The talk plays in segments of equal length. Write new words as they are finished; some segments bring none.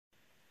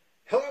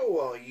Hello,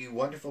 all you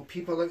wonderful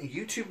people in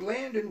YouTube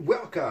land, and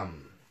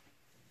welcome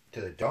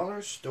to the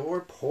Dollar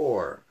Store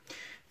Pour.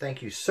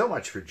 Thank you so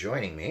much for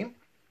joining me.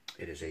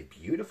 It is a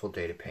beautiful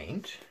day to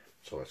paint,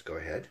 so let's go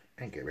ahead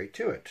and get right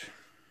to it.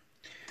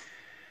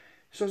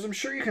 So as I'm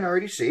sure you can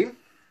already see,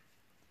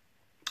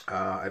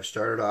 I've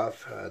started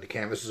off, the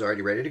canvas is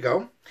already ready to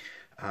go.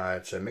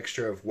 It's a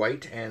mixture of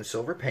white and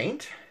silver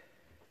paint.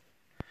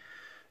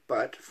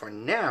 But for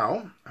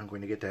now, I'm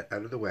going to get that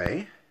out of the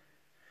way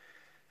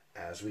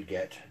as we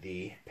get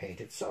the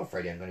paint itself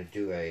ready. I'm going to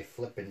do a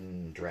flip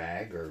and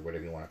drag, or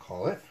whatever you want to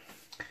call it.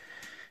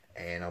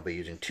 And I'll be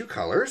using two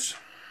colors,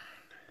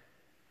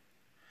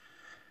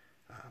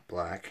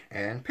 black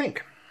and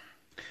pink.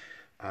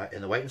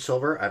 In the white and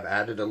silver, I've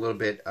added a little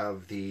bit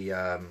of the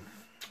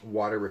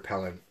water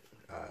repellent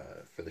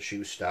for the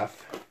shoe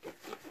stuff,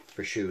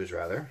 for shoes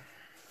rather.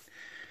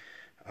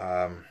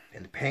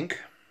 In the pink,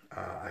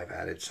 I've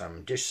added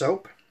some dish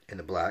soap. In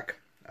the black,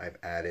 I've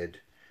added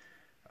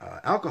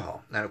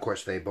alcohol. And of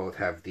course, they both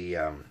have the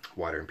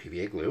water and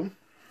PVA glue.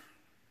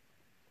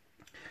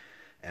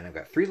 And I've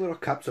got 3 little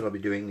cups that I'll be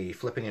doing the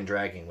flipping and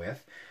dragging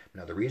with.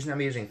 Now, the reason I'm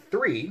using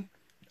 3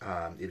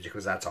 is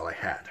because that's all I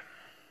had.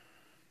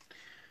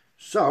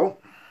 So,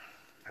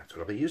 that's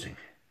what I'll be using.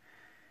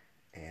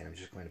 And I'm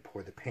just going to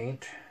pour the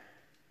paint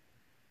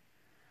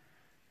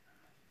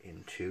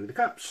into the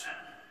cups.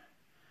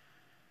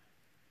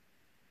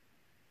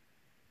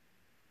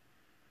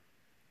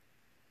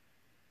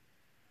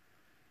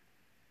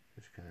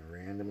 Just kind of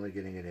randomly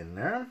getting it in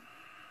there.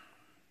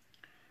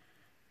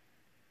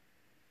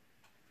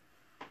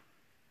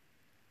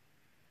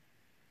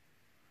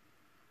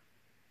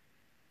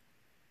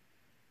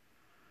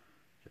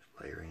 Just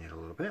layering it a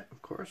little bit,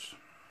 of course.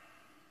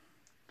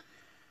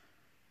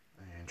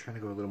 And trying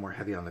to go a little more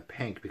heavy on the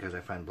pink because I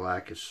find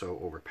black is so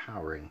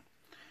overpowering.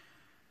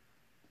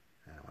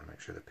 And I want to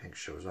make sure the pink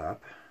shows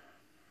up.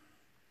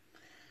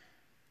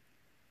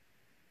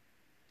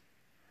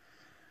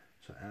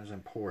 So as I'm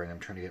pouring, I'm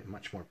trying to get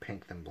much more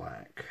pink than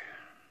black.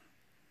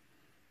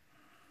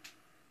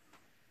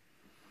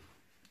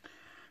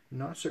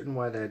 Not certain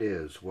why that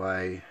is,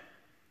 why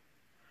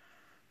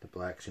the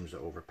black seems to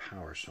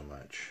overpower so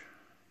much.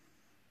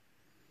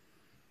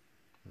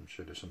 I'm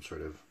sure there's some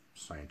sort of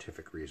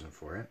scientific reason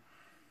for it.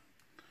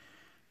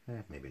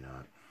 Maybe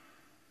not.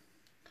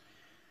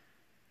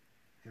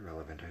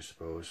 Irrelevant, I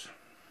suppose.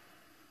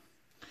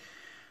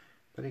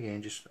 But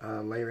again, just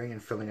layering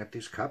and filling up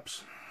these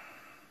cups.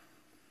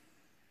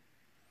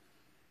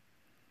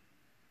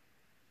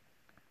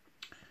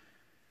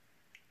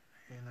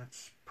 And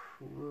that's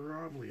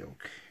probably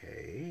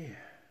okay.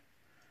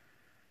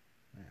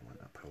 I want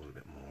to put a little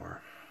bit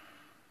more.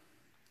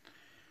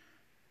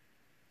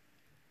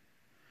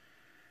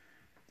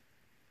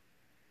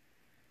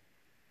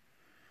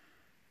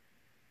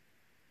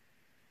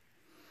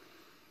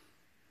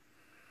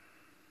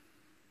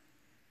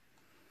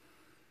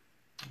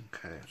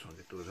 Okay, so I'll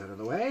get those out of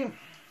the way.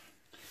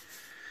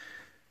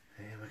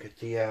 And we'll get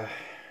the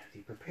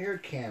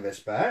prepared canvas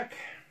back.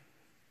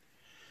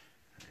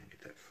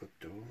 Get that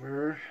flipped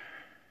over.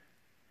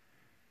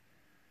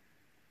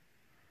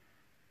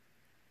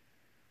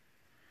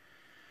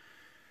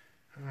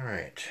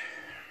 Alright.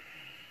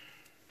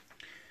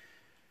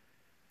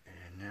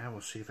 And now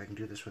we'll see if I can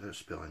do this without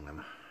spilling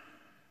them.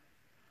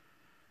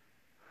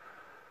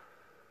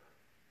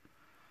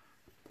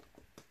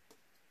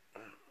 A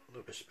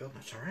little bit spilled,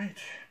 that's alright.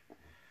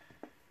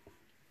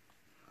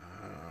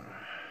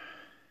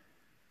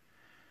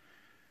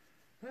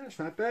 That's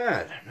not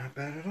bad. Not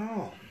bad at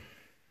all.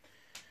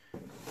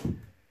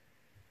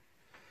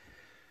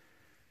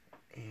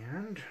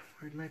 And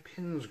where'd my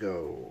pins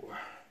go?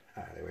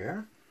 Ah, there we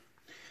are.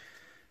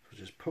 So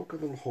just poke a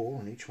little hole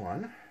in each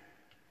one.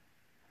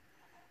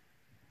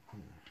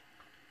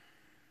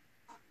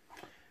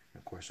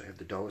 Of course, I have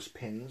the dullest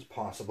pins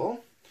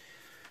possible.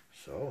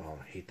 So I'll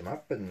heat them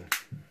up and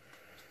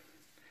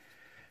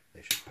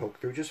they should poke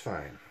through just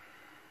fine.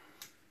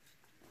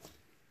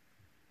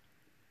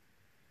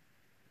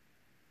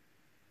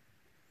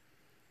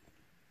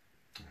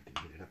 I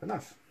can heat it up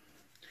enough.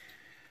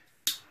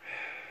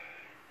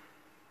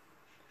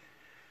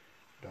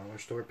 Dollar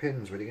store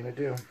pins, what are you going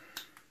to do?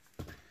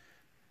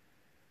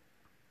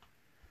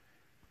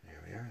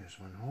 There we are, there's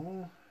one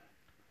hole.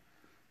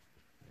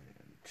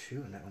 And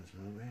 2, and that one's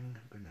moving.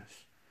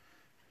 Goodness.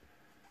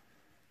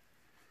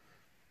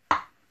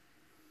 Oh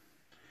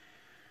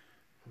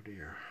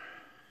dear.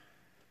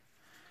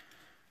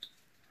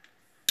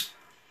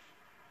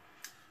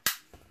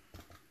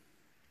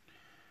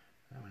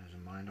 That one has a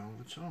mind all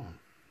of its own.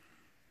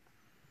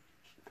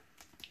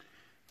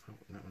 Oh,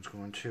 that one's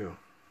going too.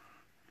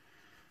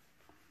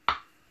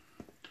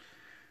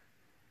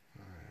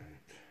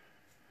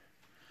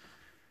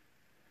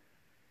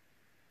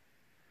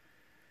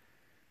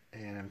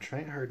 And I'm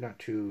trying hard not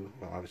to,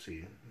 well,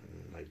 obviously,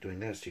 like doing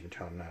this, you can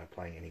tell I'm not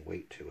applying any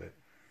weight to it.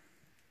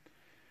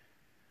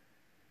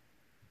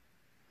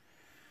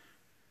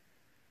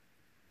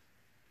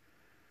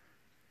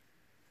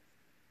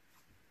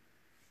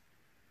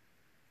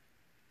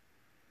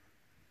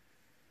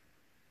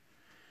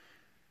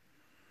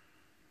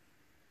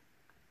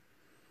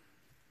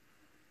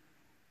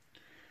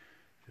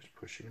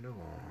 pushing it along.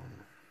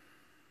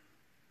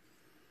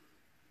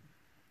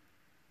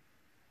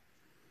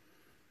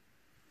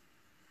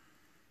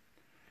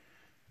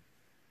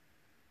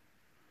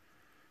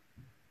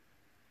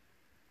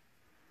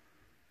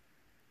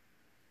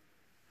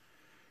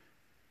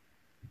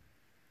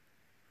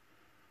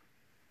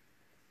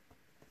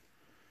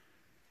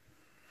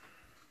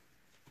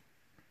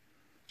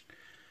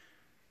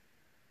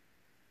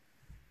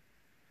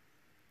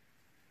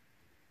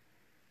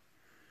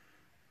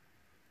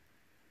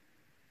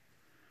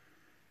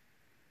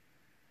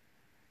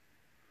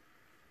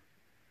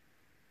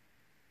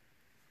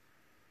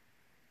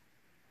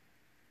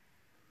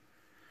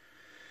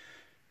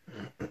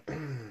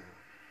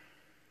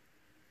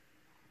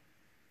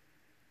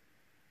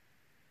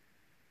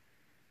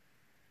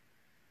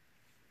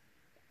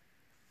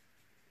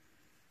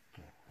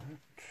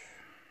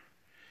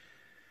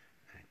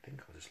 I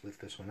think I'll just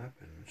lift this one up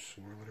and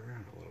swirl it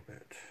around a little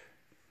bit.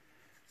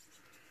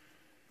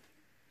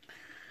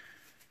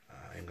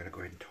 I'm going to go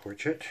ahead and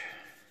torch it.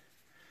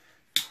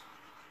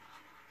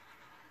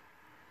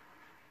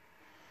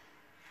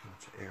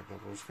 Lots of air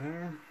bubbles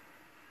there.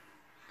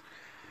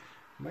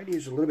 Might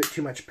use a little bit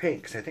too much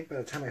paint because I think by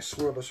the time I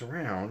swirl this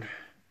around, it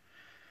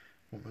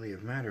won't really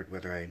have mattered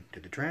whether I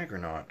did the drag or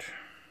not.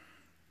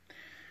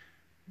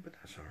 But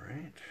that's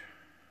alright.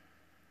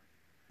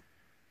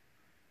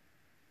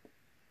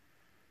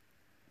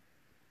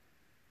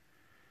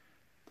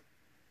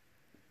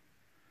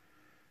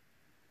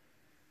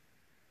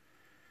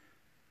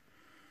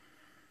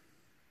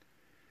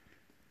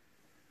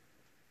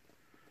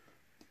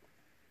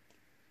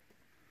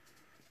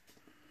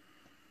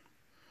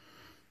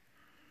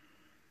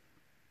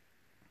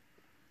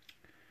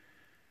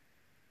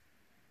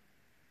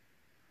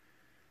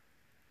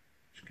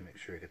 Just gonna make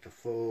sure I get the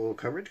full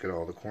coverage, get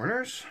all the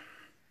corners.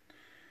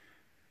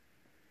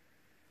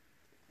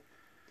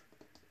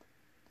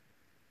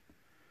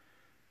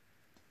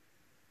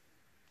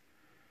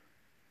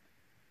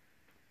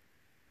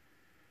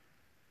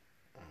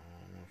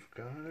 Almost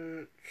got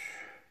it.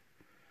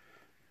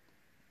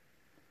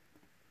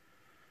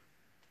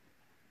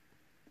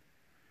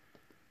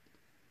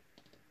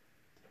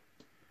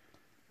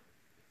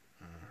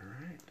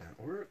 Alright, that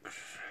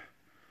works.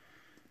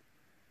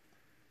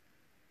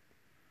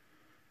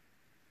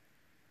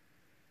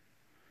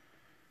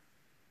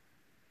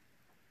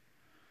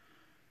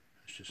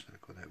 Just going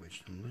to go that way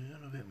just a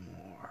little bit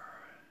more.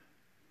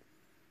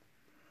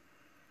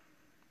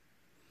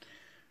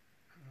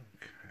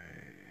 Okay.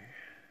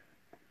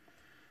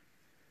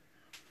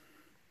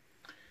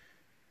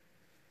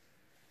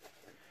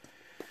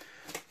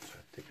 So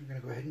I think I'm going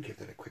to go ahead and give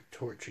that a quick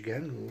torch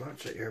again.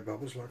 Lots of air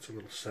bubbles, lots of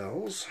little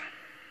cells.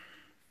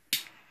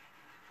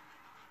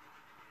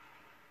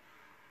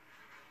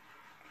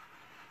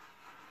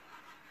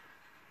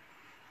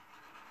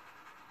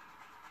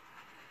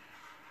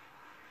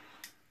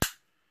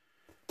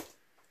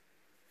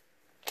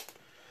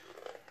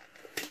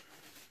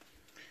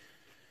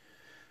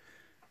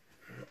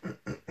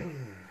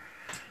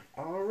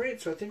 Alright,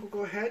 so I think we'll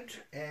go ahead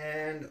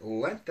and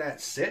let that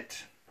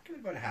sit. Give it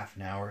about a half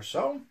an hour or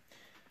so.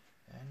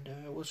 And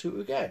we'll see what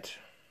we get.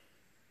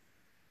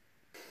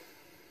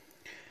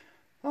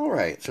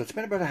 Alright, so it's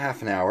been about a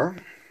half an hour.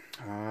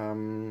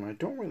 I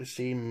don't really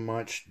see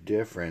much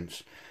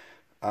difference.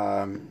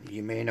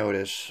 You may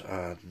notice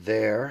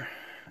there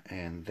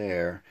and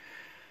there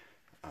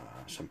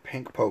some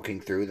pink poking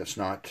through. That's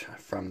not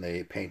from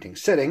the painting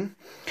sitting.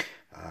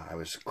 I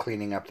was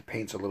cleaning up the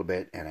paints a little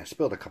bit and I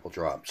spilled a couple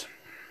drops.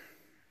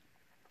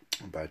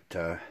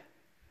 But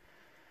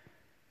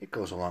it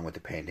goes along with the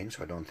painting,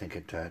 so I don't think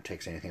it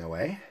takes anything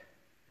away.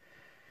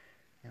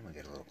 And we'll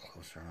get a little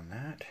closer on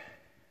that.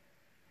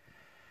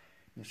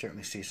 You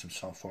certainly see some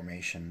cell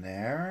formation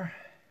there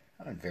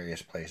in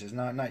various places.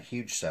 Not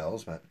huge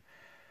cells, but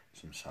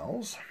some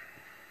cells.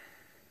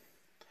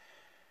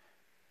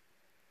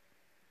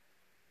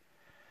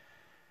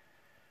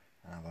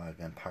 I've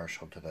been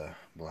partial to the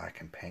black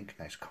and pink,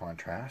 nice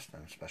contrast,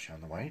 and especially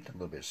on the white, a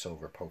little bit of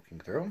silver poking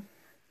through.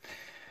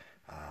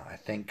 I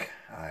think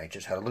I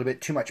just had a little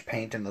bit too much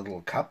paint in the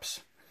little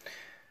cups,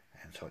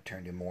 and so it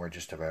turned into more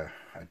just of a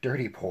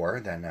dirty pour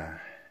than a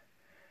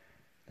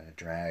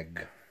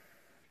drag.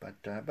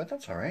 But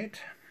that's all right.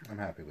 I'm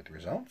happy with the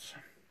results.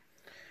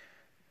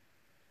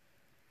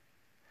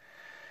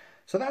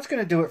 So that's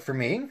going to do it for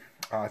me.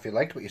 If you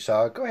liked what you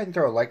saw, go ahead and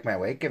throw a like my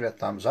way. Give it a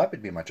thumbs up.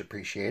 It'd be much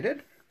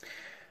appreciated.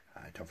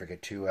 Don't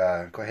forget to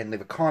go ahead and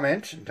leave a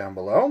comment down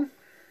below.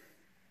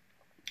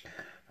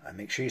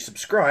 Make sure you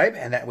subscribe,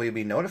 and that way you'll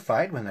be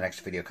notified when the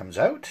next video comes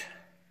out.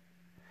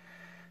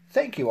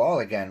 Thank you all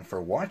again for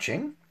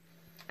watching,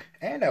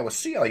 and I will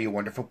see all you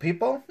wonderful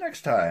people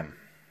next time.